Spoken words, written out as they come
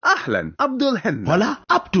أهلا Abdul Henna. Hola,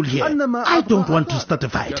 Abdul here. I don't want to start a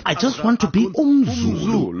fight. I just want to be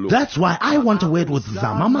Umzulu. That's why I want a word with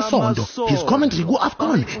Zama Masondo. His commentary go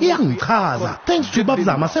AFCON iyangichaza. Thanks to Bab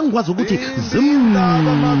Zama sengikwazi ukuthi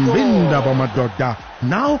zimindaba madoda.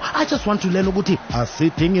 Now I just want to learn ukuthi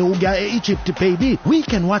asithingi ukuya e-Egypt baby. We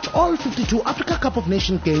can watch all 52 Africa Cup of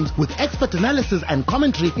Nations games with expert analysis and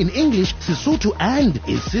commentary in English, Sesotho and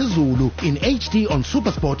isiZulu in HD on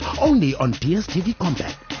SuperSport, only on DStv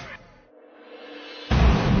Compact.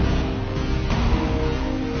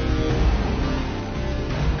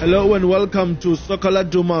 Hello and welcome to Soccer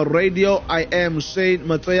Duma Radio. I am Shane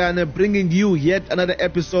Matsayane, bringing you yet another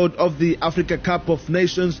episode of the Africa Cup of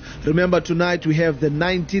Nations. Remember, tonight we have the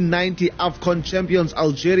 1990 AFCON champions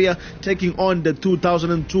Algeria taking on the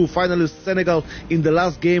 2002 finalists Senegal in the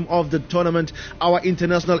last game of the tournament. Our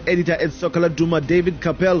international editor at Soccer Duma, David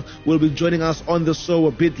Capel, will be joining us on the show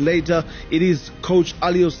a bit later. It is Coach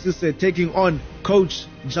Aliou Cisse taking on Coach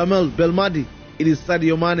Jamel Belmadi. It is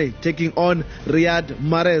Sadio Mane taking on Riyad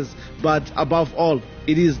Mahrez. But above all,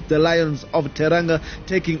 it is the Lions of Teranga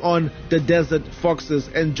taking on the Desert Foxes.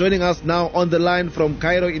 And joining us now on the line from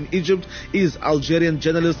Cairo in Egypt is Algerian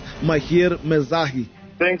journalist Mahir Mezahi.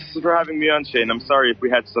 Thanks for having me on, Shane. I'm sorry if we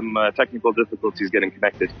had some technical difficulties getting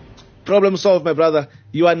connected. Problem solved, my brother.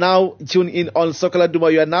 You are now tuned in on Soccer Duma.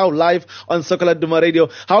 You are now live on Soccer Duma Radio.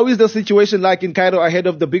 How is the situation like in Cairo ahead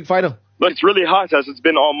of the big final? Look, it's really hot as it's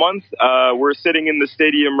been all month. We're sitting in the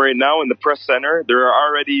stadium right now in the press center. There are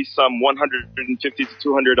already some 150 to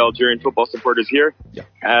 200 Algerian football supporters here. Yeah.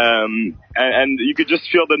 And you could just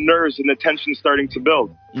feel the nerves and the tension starting to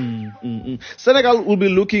build. Senegal will be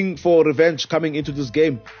looking for revenge coming into this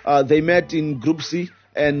game. They met in Group C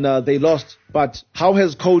and they lost. But how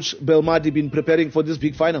has Coach Belmadi been preparing for this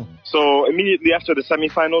big final? So immediately after the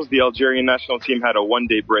semifinals, the Algerian national team had a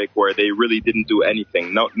one-day break where they really didn't do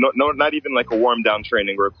anything. No, not even like a warm-down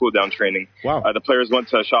training or a cool-down training. Wow. The players went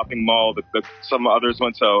to a shopping mall. Some others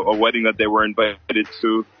went to a wedding that they were invited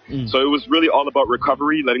to. So it was really all about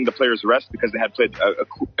recovery, letting the players rest because they had played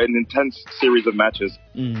an intense series of matches.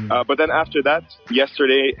 But then after that,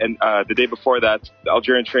 yesterday and the day before that, the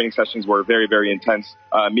Algerian training sessions were very, very intense.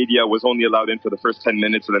 Media was only allowed in for the first 10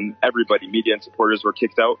 minutes, and then everybody, media and supporters, were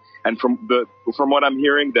kicked out. And from what I'm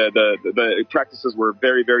hearing, the practices were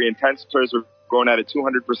very, very intense. Players were going at it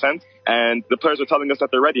 200%, and the players are telling us that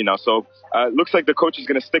they're ready now. So it looks like the coach is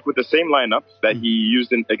going to stick with the same lineup that he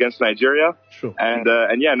used against Nigeria. Sure.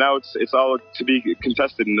 And yeah, now it's all to be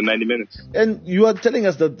contested in the 90 minutes. And you are telling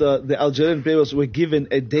us that the Algerian players were given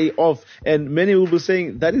a day off, and many will be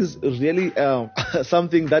saying that is really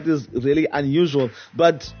something that is really unusual.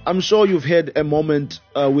 But I'm sure you've had a moment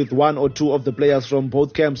with one or two of the players from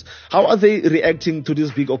both camps. How are they reacting to this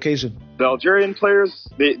big occasion? The Algerian players,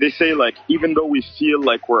 they say, like, even though we feel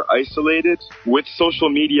like we're isolated, with social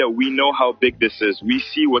media, we know how big this is. We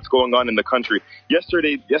see what's going on in the country.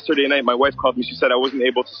 Yesterday night, my wife called me. She said I wasn't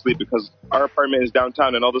able to sleep because our apartment is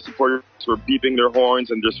downtown and all the supporters were beeping their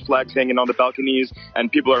horns and there's flags hanging on the balconies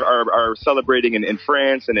and people are celebrating in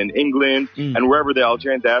France and in England and wherever the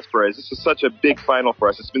Algerian diaspora is. This is such a big final for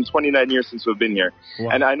us. It's been 29 years since we've been here.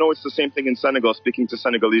 Wow. And I know it's the same thing in Senegal, speaking to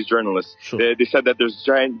Senegalese journalists. Sure. They said that there's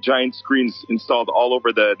giant screens installed all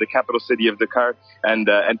over the capital city of Dakar, and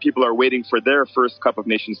people are waiting for their first Cup of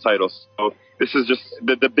Nations titles. So this is just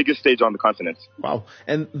the biggest stage on the continent. Wow.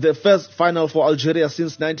 And the first final for Algeria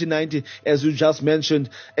since 1990, as you just mentioned,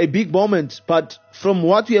 a big moment. But from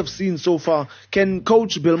what we have seen so far, can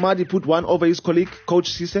Coach Belmadi put one over his colleague,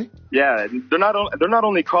 Coach Cisse? Yeah, they're not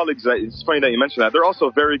only colleagues. It's funny that you mentioned that. They're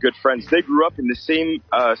also very good friends. They grew up in the same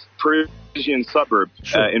Parisian suburb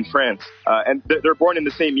in France, and they're born in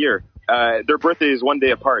the same year. Their birthday is one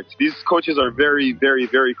day apart. These coaches are very, very,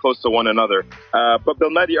 very close to one another. But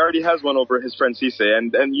Belmadi already has one over his friend Cisse.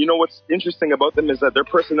 And you know what's interesting about them is that their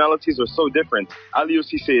personalities are so different. Aliou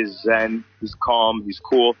Cisse is zen, he's calm, he's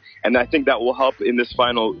cool. And I think that will help in this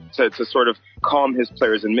final to sort of calm his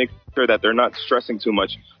players and make sure that they're not stressing too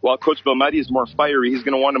much. While Coach Belmadi is more fiery, he's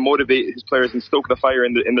going to want to motivate his players and stoke the fire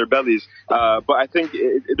in their bellies. But I think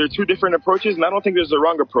they're two different approaches, and I don't think there's a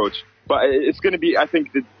wrong approach. But it's going to be, I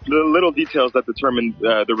think, the little details that determine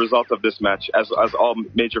the result of this match, as all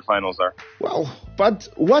major finals are. Well, but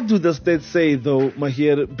what do the stats say, though,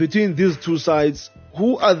 Mahir, between these two sides?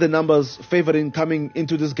 Who are the numbers favoring coming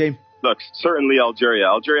into this game? Look, certainly Algeria.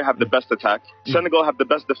 Algeria have the best attack. Senegal have the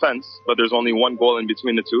best defense, but there's only one goal in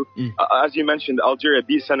between the two. As you mentioned, Algeria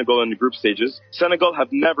beat Senegal in the group stages. Senegal have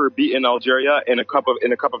never beaten Algeria in a Cup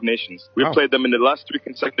of Nations. We've played them in the last 3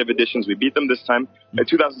 consecutive editions. We beat them this time. In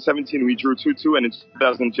 2017, we drew 2-2, and in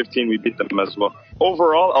 2015, we beat them as well.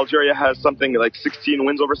 Overall, Algeria has something like 16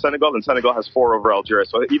 wins over Senegal, and Senegal has 4 over Algeria.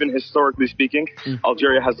 So even historically speaking,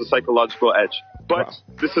 Algeria has the psychological edge. But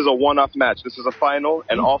this is a one-off match. This is a final,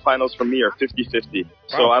 and all finals for me are 50-50.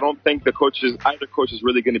 So I don't think either coach is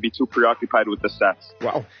really going to be too preoccupied with the stats.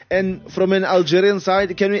 Wow. And from an Algerian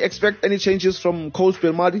side, can we expect any changes from Coach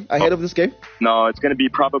Belmadi ahead of this game? No, it's going to be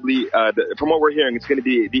probably, from what we're hearing, it's going to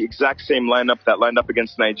be the exact same lineup that lined up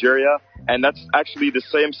against Nigeria. And that's actually the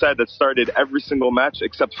same side that started every single match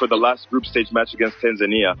except for the last group stage match against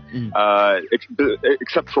Tanzania.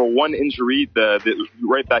 Except for one injury, the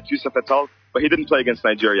right back Youssef Etal. But he didn't play against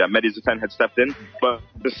Nigeria. Mehdi Zafan had stepped in. But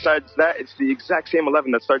besides that, it's the exact same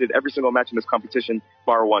 11 that started every single match in this competition,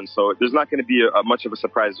 bar one. So there's not going to be much of a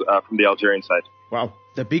surprise from the Algerian side. Wow.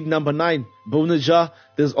 The big number 9, Bounedjah.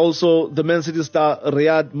 There's also the Man City star,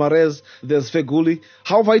 Riyad Mahrez. There's Feghouli.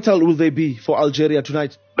 How vital will they be for Algeria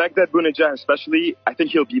tonight? Baghdad Bounedjah especially, I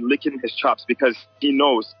think he'll be licking his chops because he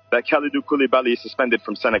knows that Kalidou Koulibaly is suspended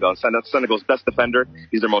from Senegal. Senegal's best defender.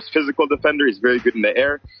 He's their most physical defender. He's very good in the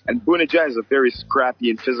air. And Bounedjah is a very scrappy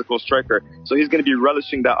and physical striker. So he's going to be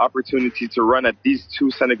relishing that opportunity to run at these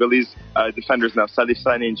 2 Senegalese defenders now, Salif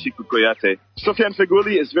Sané and Cheikhou Kouyaté. Sofiane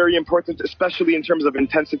Feghouli is very important, especially in terms of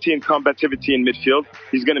intensity and combativity in midfield.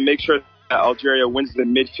 He's going to make sure that Algeria wins the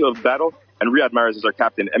midfield battle. And Riyad Mahrez is our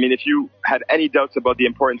captain. I mean, if you had any doubts about the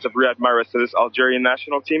importance of Riyad Mahrez to this Algerian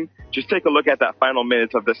national team, just take a look at that final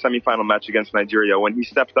minute of the semi-final match against Nigeria when he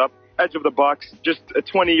stepped up, edge of the box, just a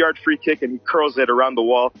 20-yard free kick, and he curls it around the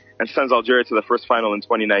wall and sends Algeria to the first final in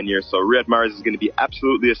 29 years. So Riyad Mahrez is going to be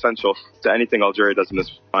absolutely essential to anything Algeria does in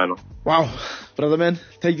this final. Wow. Brother man,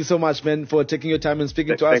 thank you so much, man, for taking your time and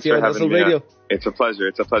speaking to us here on Hustle Radio. It's a pleasure.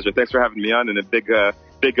 It's a pleasure. Thanks for having me on, and a big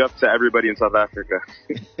up to everybody in South Africa.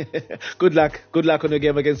 Good luck. Good luck on your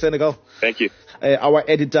game against Senegal. Thank you. Our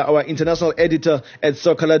international editor at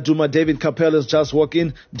Soccer Duma, David Capel, has just walked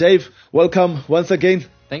in. Dave, welcome once again.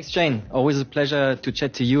 Thanks, Shane. Always a pleasure to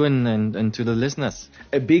chat to you and to the listeners.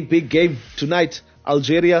 A big game tonight.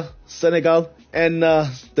 Algeria, Senegal, and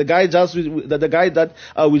the guy that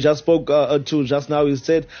we just spoke to just now, he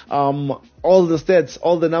said all the stats,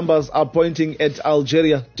 all the numbers are pointing at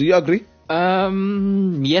Algeria. Do you agree?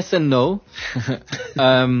 Yes and no.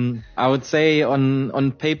 I would say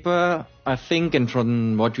on paper, I think, and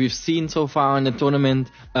from what we've seen so far in the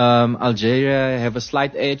tournament, Algeria have a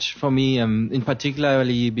slight edge for me, in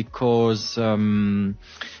particularly because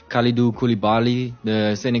Kalidou Koulibaly,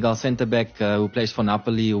 the Senegal centre-back who plays for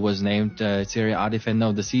Napoli, who was named Serie A Defender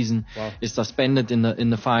of the Season, is suspended in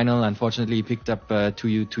the final. Unfortunately, he picked up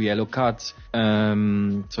two yellow cards,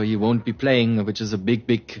 so he won't be playing, which is a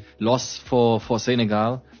big loss for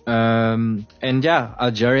Senegal. And yeah,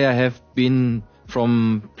 Algeria have been,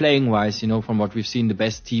 from playing wise, from what we've seen, the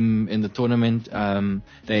best team in the tournament.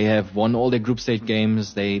 They have won all their group stage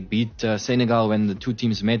games. They beat Senegal when the two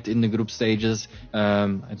teams met in the group stages.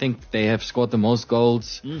 I think they have scored the most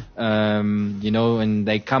goals, and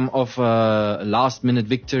they come off a last minute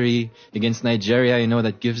victory against Nigeria,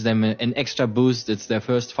 that gives them an extra boost. It's their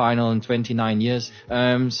first final in 29 years.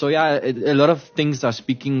 So yeah, a lot of things are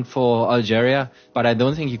speaking for Algeria, but I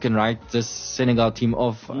don't think you can write this Senegal team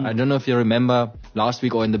off. I don't know if you remember last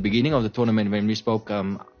week or in the beginning of the tournament when we spoke,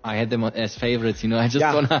 I had them as favorites. I just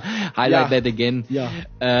want to highlight that again. Yeah.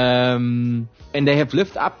 And they have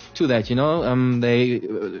lived up to that.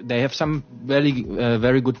 They have some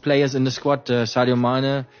very good players in the squad. Sadio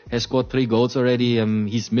Mane has scored 3 goals already.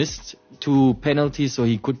 He's missed 2 penalties, so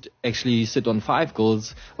he could actually sit on 5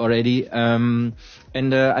 goals already. And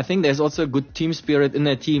I think there's also a good team spirit in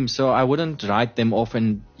their team, so I wouldn't write them off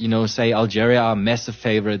and say Algeria are massive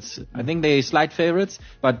favorites. I think they're slight favorites,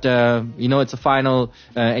 but it's a final.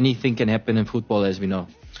 Anything can happen in football, as we know.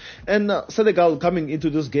 And Senegal coming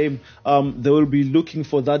into this game, they will be looking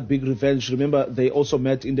for that big revenge. Remember, they also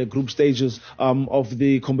met in the group stages of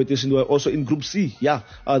the competition. They were also in Group C.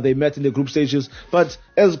 They met in the group stages. But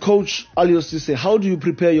as coach Aliou Cisse, how do you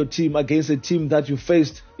prepare your team against a team that you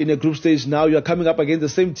faced in a group stage? Now you're coming up against the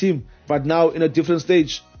same team, but now in a different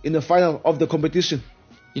stage, in the final of the competition.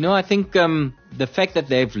 I think the fact that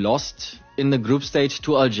they've lost in the group stage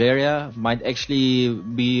to Algeria might actually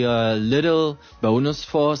be a little bonus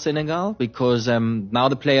for Senegal, because now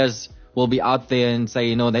the players will be out there and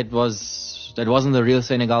say, that wasn't the real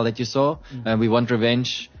Senegal that you saw. We want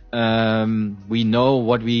revenge. We know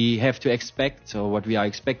what we have to expect, or what we are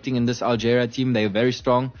expecting in this Algeria team. They are very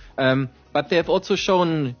strong. But they have also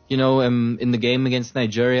shown, in the game against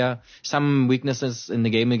Nigeria, some weaknesses in the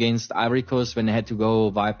game against Ivory Coast when they had to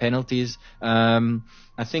go via penalties.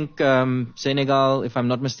 I think Senegal, if I'm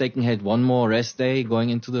not mistaken, had one more rest day going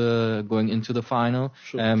into the final.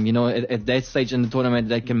 Sure. At that stage in the tournament,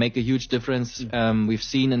 that can make a huge difference. We've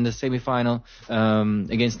seen in the semi-final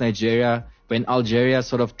against Nigeria, when Algeria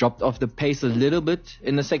sort of dropped off the pace a little bit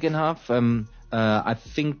in the second half. I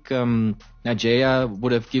think Nigeria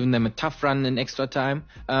would have given them a tough run in extra time.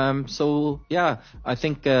 I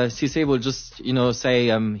think Cisse will just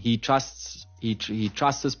say he trusts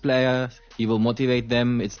his players. He will motivate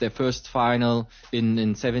them. It's their first final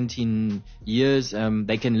in 17 years.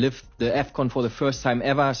 They can lift the AFCON for the first time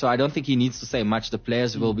ever. So I don't think he needs to say much. The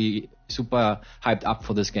players will be super hyped up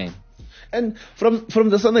for this game. And from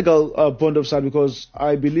the Senegal point of sight, because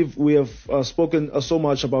I believe we have spoken so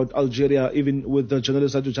much about Algeria, even with the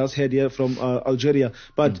journalists that you just had here from Algeria.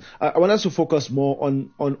 But I want us to focus more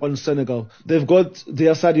on Senegal. They've got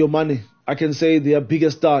their Sadio Mane. I can say their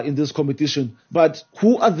biggest star in this competition. But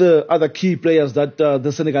who are the other key players that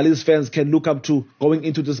the Senegalese fans can look up to going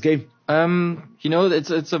into this game?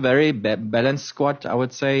 It's a very balanced squad, I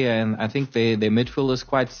would say, and I think their midfield is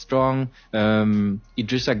quite strong.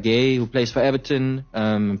 Idrissa Gueye, who plays for Everton,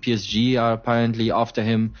 PSG are apparently after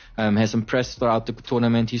him, has impressed throughout the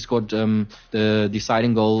tournament. He scored the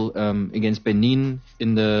deciding goal against Benin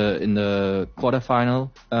in the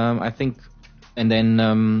quarterfinal, I think. And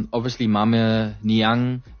then obviously Mame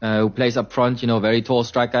Niang, who plays up front, very tall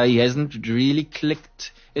striker. He hasn't really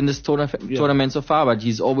clicked in this tournament so far, but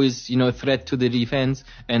he's always, a threat to the defense.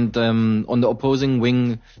 And on the opposing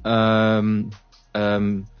wing, Sarr,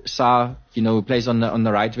 who plays on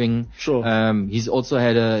the right wing. Sure. He's also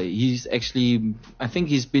I think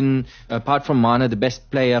he's been, apart from Mane, the best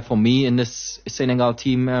player for me in this Senegal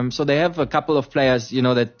team. So they have a couple of players,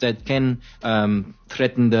 that can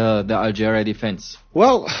threaten the Algeria defense.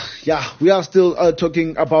 Well, yeah, we are still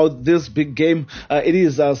talking about this big game. It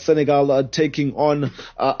is Senegal taking on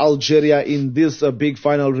Algeria in this big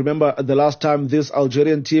final. Remember, the last time this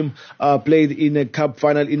Algerian team played in a cup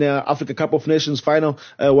final, in a Africa Cup of Nations final,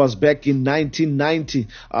 was back in 1990.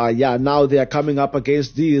 Now they are coming up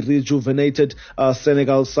against the rejuvenated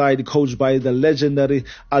Senegal side coached by the legendary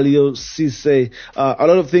Aliou Cisse. A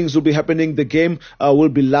lot of things will be happening. The game will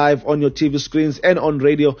be live on your TV screens and on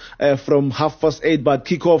radio from 8:30, but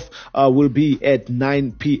kickoff will be at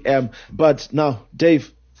 9 p.m. But now,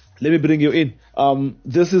 Dave, let me bring you in.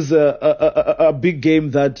 This is a big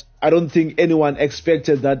game that I don't think anyone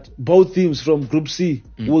expected, that both teams from Group C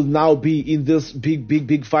will now be in this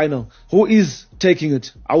big final. Who is taking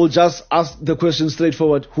it? I will just ask the question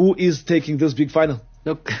straightforward. Who is taking this big final?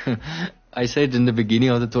 Look, I said in the beginning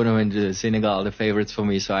of the tournament, Senegal are the favorites for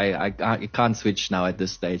me, so I can't switch now at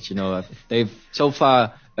this stage. They've so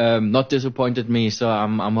far not disappointed me, so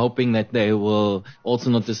I'm hoping that they will also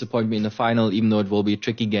not disappoint me in the final, even though it will be a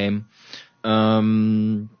tricky game.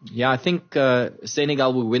 I think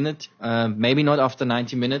Senegal will win it. Maybe not after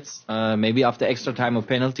 90 minutes, maybe after extra time or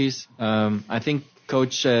penalties. I think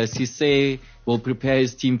Coach Cisse will prepare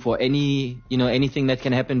his team for anything that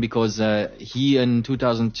can happen, because he in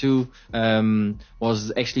 2002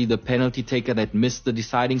 was actually the penalty taker that missed the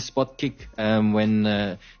deciding spot kick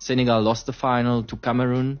when Senegal lost the final to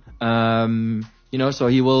Cameroon. So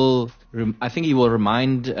I think he will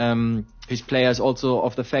remind his players also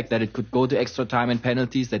of the fact that it could go to extra time and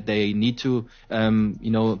penalties, that they need to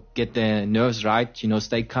get their nerves right,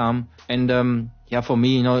 stay calm. And for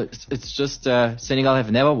me, it's just Senegal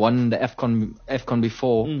have never won the AFCON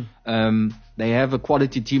before. They have a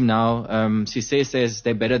quality team now. Cisse says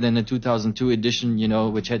they're better than the 2002 edition,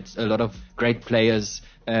 which had a lot of great players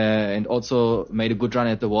and also made a good run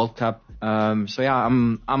at the World Cup. I'm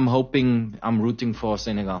rooting for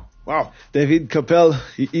Senegal. Wow. David Capel,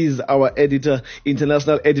 he is our editor,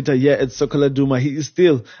 international editor here at Soccer Laduma. He is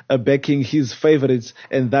still backing his favorites,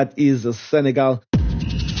 and that is Senegal.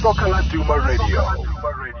 Soccer Laduma Radio.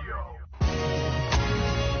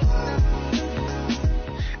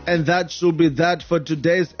 And that should be that for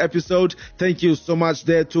today's episode. Thank you so much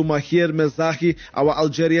there to Mahir Mezahi, our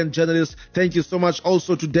Algerian journalist. Thank you so much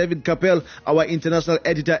also to David Capel, our international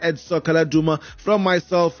editor at Soccer Laduma. From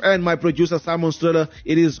myself and my producer Simon Strella,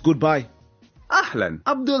 it is goodbye. أهلا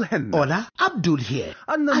Abdul Henna. Hola, Abdul here.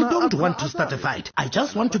 I Annama don't Abba want to start a Abba. fight. I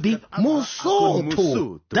just want to be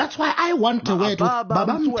Mosoto. That's why I want to wear to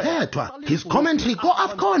Baba Mtetwa. His commentary go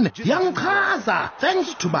AFCON. Young Kaza.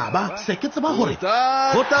 Thanks to Baba. Sekitsaba Hore.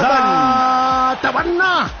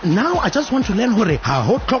 Tabanna. Now I just want to learn Hore. Ha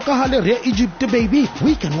hot Hale Re Egypt baby.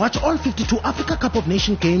 We can watch all 52 Africa Cup of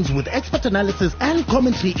Nation games with expert analysis and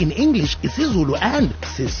commentary in English, isiZulu and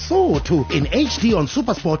Sesotho in HD on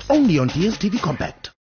SuperSport, only on DStv Compact.